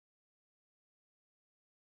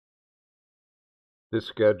This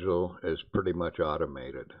schedule is pretty much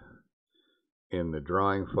automated. In the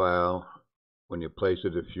drawing file, when you place a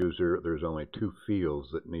diffuser, there's only two fields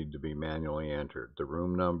that need to be manually entered: the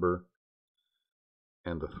room number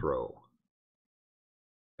and the throw.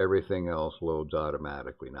 Everything else loads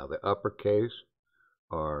automatically. Now, the uppercase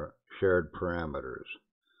are shared parameters.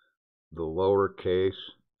 The lowercase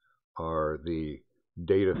are the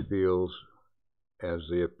data fields as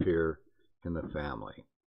they appear in the family.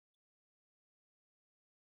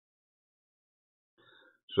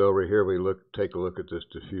 So over here we take a look at this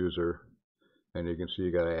diffuser, and you can see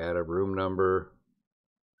you got to add a room number,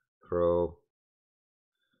 throw,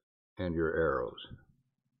 and your arrows.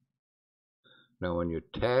 Now when you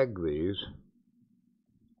tag these,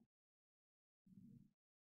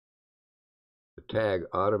 the tag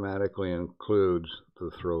automatically includes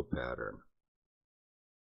the throw pattern.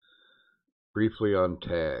 Briefly on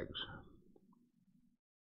tags.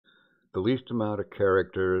 The least amount of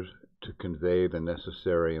characters to convey the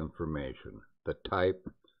necessary information: the type,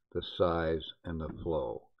 the size, and the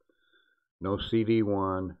flow. No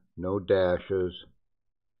CD1, no dashes.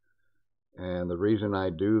 And the reason I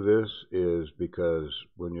do this is because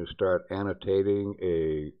when you start annotating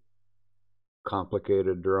a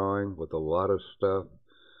complicated drawing with a lot of stuff,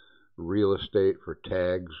 real estate for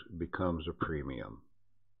tags becomes a premium.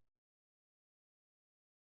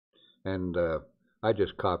 And I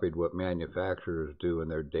just copied what manufacturers do in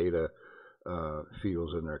their data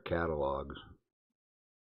fields in their catalogs.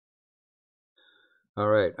 All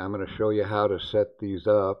right, I'm going to show you how to set these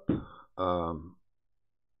up.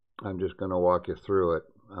 I'm just going to walk you through it.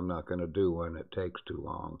 I'm not going to do one, it takes too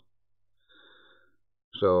long.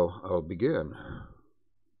 So I'll begin.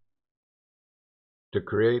 To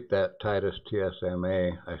create that Titus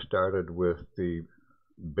TSMA, I started with the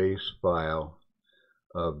base file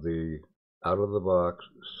of the out-of-the-box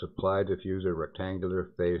supply diffuser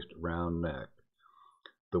rectangular faced round neck.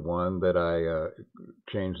 The one that I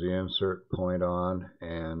changed the insert point on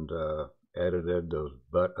and edited those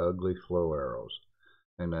butt ugly flow arrows.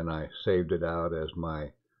 And then I saved it out as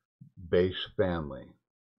my base family.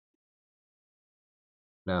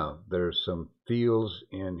 Now there's some fields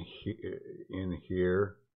in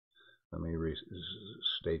here. Let me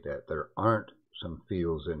restate that. There aren't some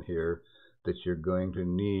fields in here that you're going to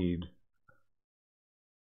need.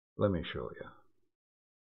 Let me show you.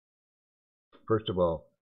 First of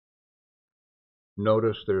all,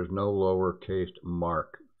 notice there's no lowercase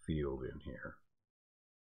mark field in here.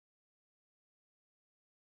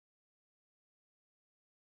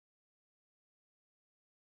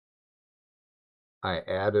 I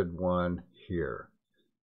added one here.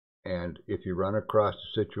 And if you run across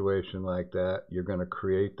a situation like that, you're going to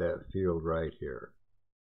create that field right here.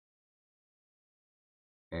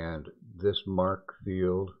 And this mark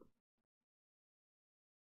field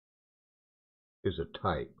is a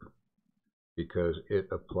type because it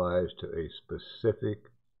applies to a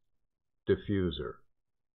specific diffuser,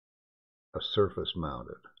 a surface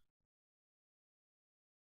mounted.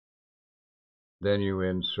 Then you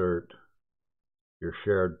insert your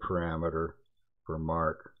shared parameter for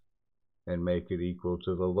mark and make it equal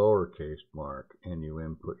to the lowercase mark, and you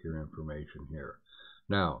input your information here.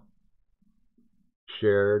 Now,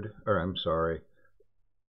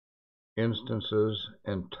 instances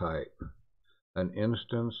and type. An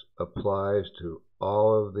instance applies to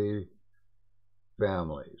all of the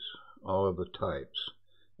families, all of the types,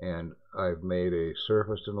 and I've made a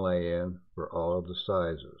surface and lay-in for all of the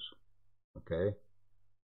sizes. Okay?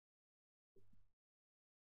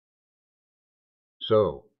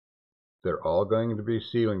 So, they're all going to be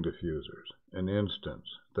ceiling diffusers. An instance,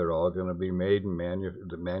 they're all going to be made and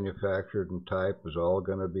manufactured, and type is all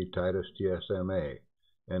going to be Titus TSMA.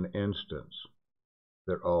 An instance,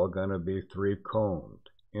 they're all going to be 3-coned.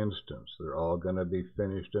 Instance, they're all going to be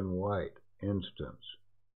finished in white. Instance.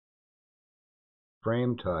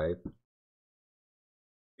 Frame type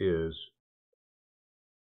is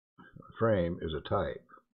a type.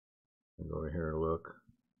 Go over here and look.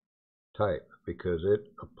 Type, because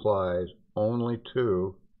it applies only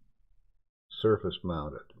to surface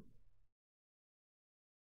mounted.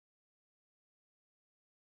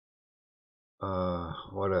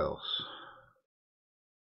 What else?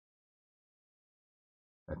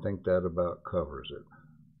 I think that about covers it.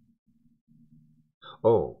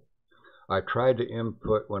 Oh, I tried to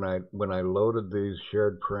input when I loaded these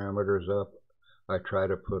shared parameters up, I try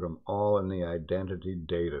to put them all in the identity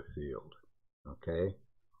data field. Okay?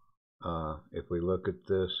 If we look at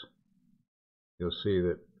this, you'll see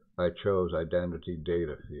that I chose identity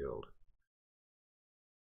data field.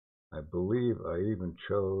 I believe I even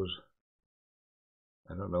chose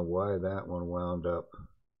I don't know why that one wound up.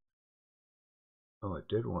 Oh, it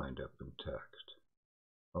did wind up in text.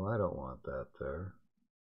 Well, I don't want that there.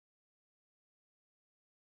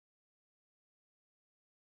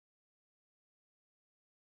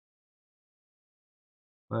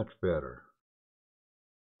 Much better.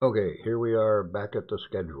 Okay, here we are back at the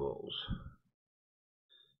schedules.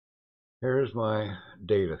 Here's my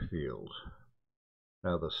data fields.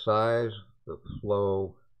 Now the size, the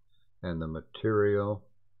flow, and the material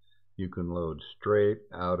you can load straight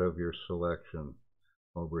out of your selection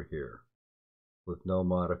over here with no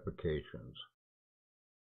modifications.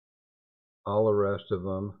 All the rest of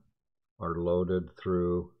them are loaded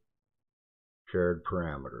through shared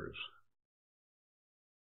parameters.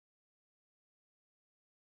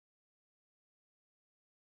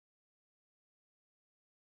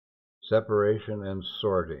 Separation and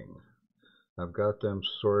sorting. I've got them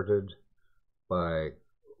sorted by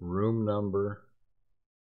room number.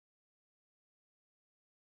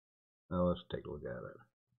 Now let's take a look at it.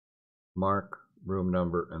 Mark, room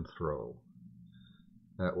number, and throw.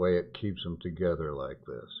 That way it keeps them together like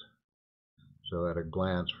this. So at a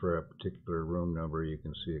glance for a particular room number, you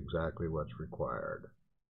can see exactly what's required.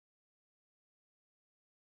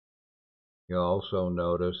 You'll also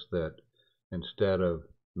notice that instead of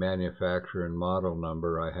manufacturer and model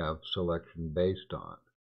number, I have selection based on.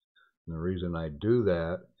 And the reason I do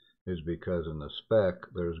that is because in the spec,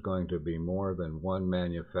 there's going to be more than one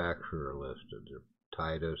manufacturer listed.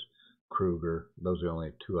 Titus, Kruger, those are the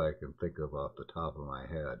only two I can think of off the top of my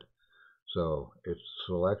head. So it's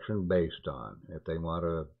selection based on. If they want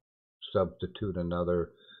to substitute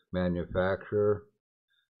another manufacturer,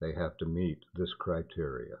 they have to meet this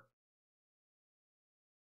criteria.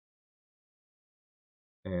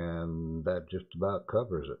 And that just about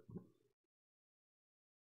covers it.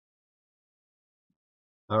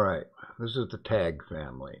 All right, this is the tag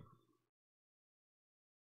family.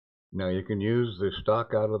 Now you can use the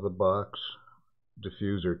stock out of the box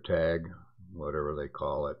diffuser tag, whatever they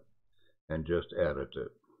call it, and just edit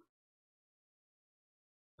it.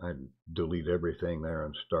 I'd delete everything there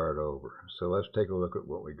and start over. So let's take a look at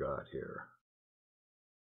what we got here.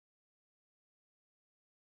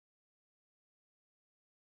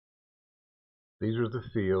 These are the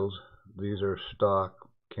fields. These are stock,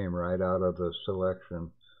 came right out of the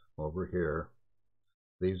selection over here.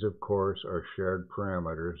 These, of course, are shared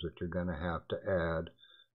parameters that you're going to have to add,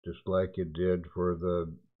 just like you did for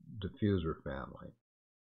the diffuser family.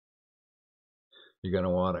 You're going to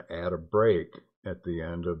want to add a break at the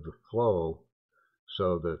end of the flow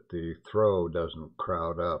so that the throw doesn't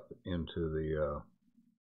crowd up into the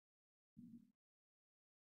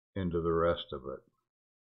rest of it.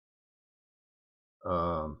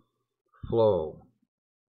 Flow.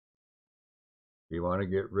 If you want to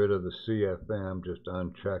get rid of the CFM, just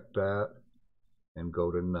uncheck that and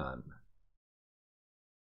go to none.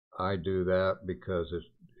 I do that because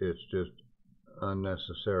it's just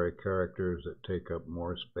unnecessary characters that take up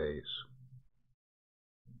more space.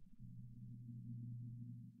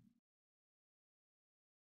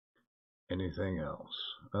 Anything else?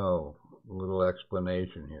 Oh, a little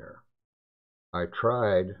explanation here. I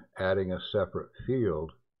tried adding a separate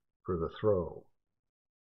field for the throw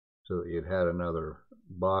so that you'd had another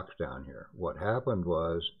box down here. What happened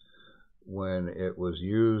was, when it was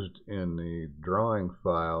used in the drawing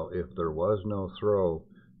file, if there was no throw,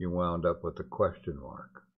 you wound up with a question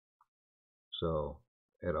mark. So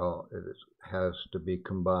it has to be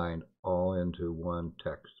combined all into one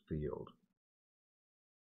text field.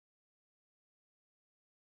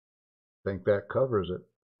 I think that covers it.